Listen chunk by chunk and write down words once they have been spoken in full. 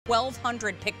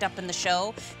1,200 picked up in the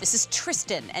show. This is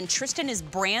Tristan, and Tristan is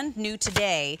brand new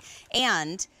today,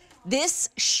 and this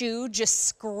shoe just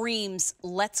screams,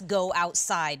 let's go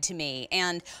outside to me.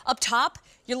 And up top,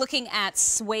 you're looking at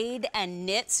suede and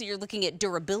knit, so you're looking at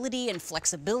durability and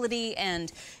flexibility,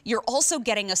 and you're also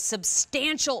getting a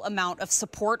substantial amount of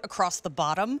support across the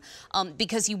bottom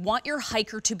because you want your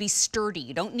hiker to be sturdy.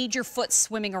 You don't need your foot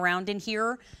swimming around in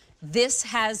here. This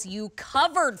has you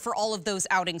covered for all of those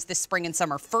outings this spring and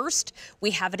summer. First, we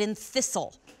have it in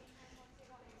thistle.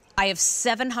 I have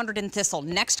 700 in thistle.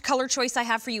 Next color choice I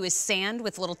have for you is sand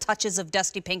with little touches of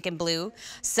dusty pink and blue.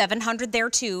 700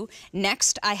 there too.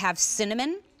 Next, I have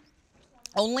cinnamon.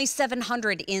 Only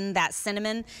 700 in that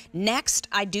cinnamon. Next,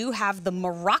 I do have the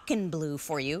Moroccan blue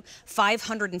for you.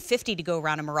 550 to go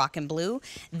around a Moroccan blue.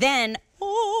 Then,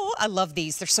 oh, I love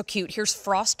these. They're so cute. Here's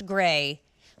frost gray.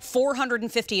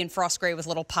 450 in frost gray with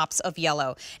little pops of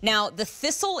yellow. Now, the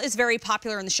thistle is very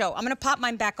popular in the show. I'm going to pop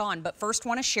mine back on, but first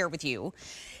want to share with you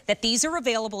that these are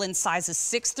available in sizes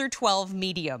 6 through 12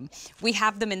 medium. We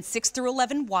have them in 6 through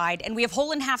 11 wide, and we have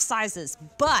whole and half sizes.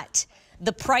 But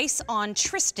the price on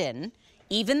Tristan,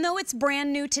 even though it's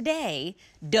brand new today,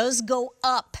 does go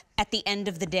up at the end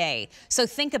of the day. So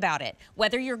think about it.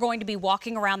 Whether you're going to be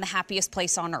walking around the happiest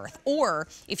place on earth, or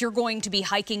if you're going to be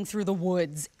hiking through the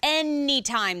woods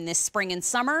anytime this spring and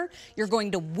summer, you're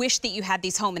going to wish that you had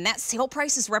these home. And that sale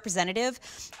price is representative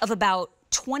of about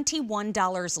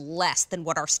 $21 less than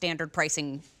what our standard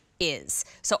pricing is.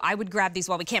 So I would grab these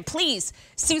while we can. Please,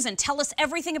 Susan, tell us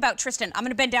everything about Tristan. I'm going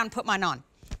to bend down and put mine on.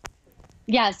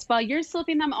 Yes, while you're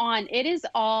slipping them on, it is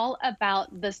all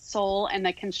about the sole and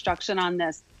the construction on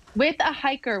this. With a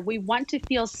hiker, we want to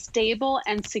feel stable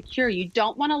and secure. You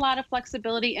don't want a lot of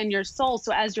flexibility in your sole.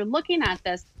 So as you're looking at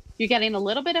this, you're getting a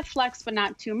little bit of flex, but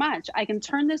not too much. I can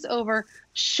turn this over,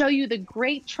 show you the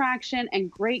great traction and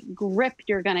great grip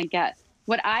you're going to get.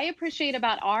 What I appreciate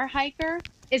about our hiker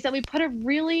is that we put a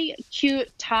really cute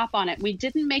top on it. We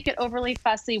didn't make it overly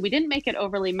fussy. We didn't make it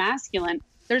overly masculine.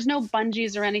 There's no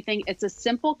bungees or anything. It's a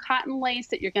simple cotton lace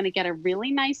that you're going to get a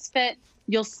really nice fit.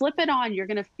 You'll slip it on. You're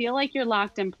going to feel like you're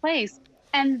locked in place.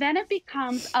 And then it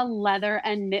becomes a leather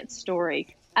and knit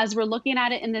story. As we're looking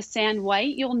at it in the sand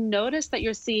white, you'll notice that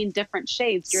you're seeing different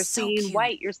shades. You're So seeing cute.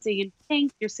 white, you're seeing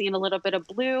pink, you're seeing a little bit of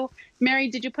blue. Mary,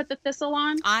 did you put the thistle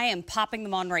on? I am popping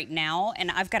them on right now,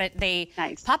 and I've got it. They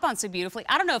Nice. pop on so beautifully.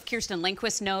 I don't know if Kirsten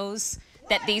Lindquist knows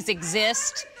that these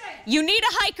exist. You need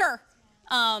a hiker.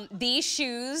 These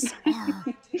shoes are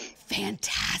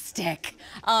fantastic.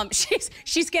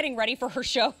 She's getting ready for her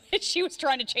show. She was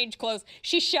trying to change clothes.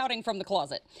 She's shouting from the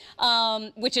closet,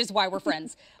 which is why we're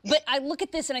friends. But I look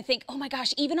at this and I think, oh my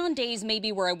gosh, even on days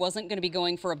maybe where I wasn't going to be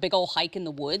going for a big old hike in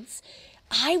the woods,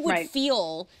 I would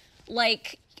feel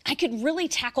like I could really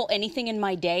tackle anything in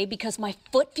my day because my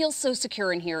foot feels so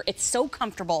secure in here. It's so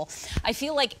comfortable. I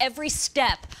feel like every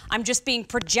step I'm just being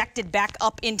projected back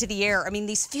up into the air. I mean,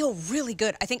 these feel really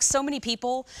good. I think so many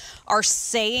people are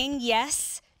saying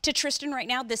yes to Tristan right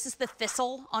now. This is the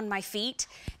thistle on my feet.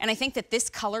 And I think that this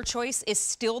color choice is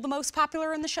still the most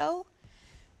popular in the show.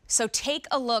 So take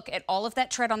a look at all of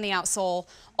that tread on the outsole,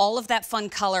 all of that fun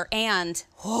color, and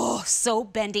oh, so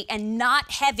bendy and not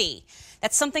heavy.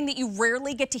 That's something that you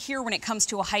rarely get to hear when it comes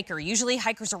to a hiker. Usually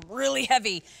hikers are really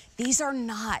heavy. These are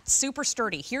not. Super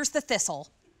sturdy. Here's the thistle,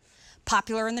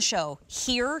 popular in the show.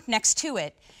 Here, next to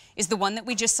it, is the one that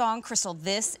we just saw in Crystal.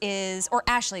 This is, or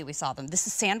Ashley, we saw them. This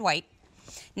is sand white.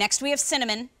 Next we have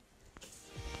cinnamon.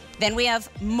 Then we have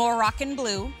Moroccan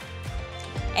blue.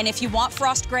 And if you want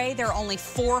frost gray, there are only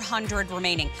 400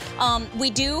 remaining. We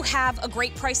do have a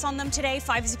great price on them today,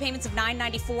 5 easy payments of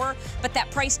 $9.94, but that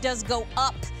price does go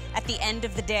up at the end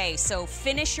of the day. So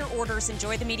finish your orders,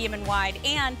 enjoy the medium and wide.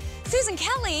 And Susan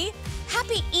Kelly,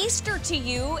 happy Easter to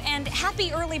you and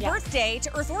happy early birthday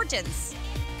to Earth Origins.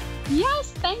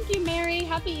 Yes, thank you, Mary.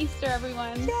 Happy Easter,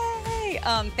 everyone. Yay!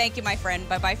 Thank you, my friend.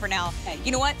 Bye-bye for now.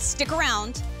 You know what? Stick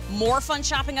around. More fun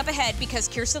shopping up ahead because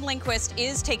Kirsten Lindquist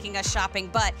is taking us shopping,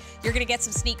 but you're going to get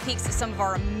some sneak peeks at some of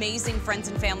our amazing friends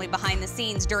and family behind the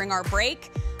scenes during our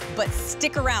break. But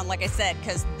stick around, like I said,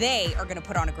 because they are going to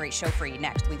put on a great show for you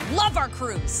next. We love our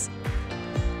cruise.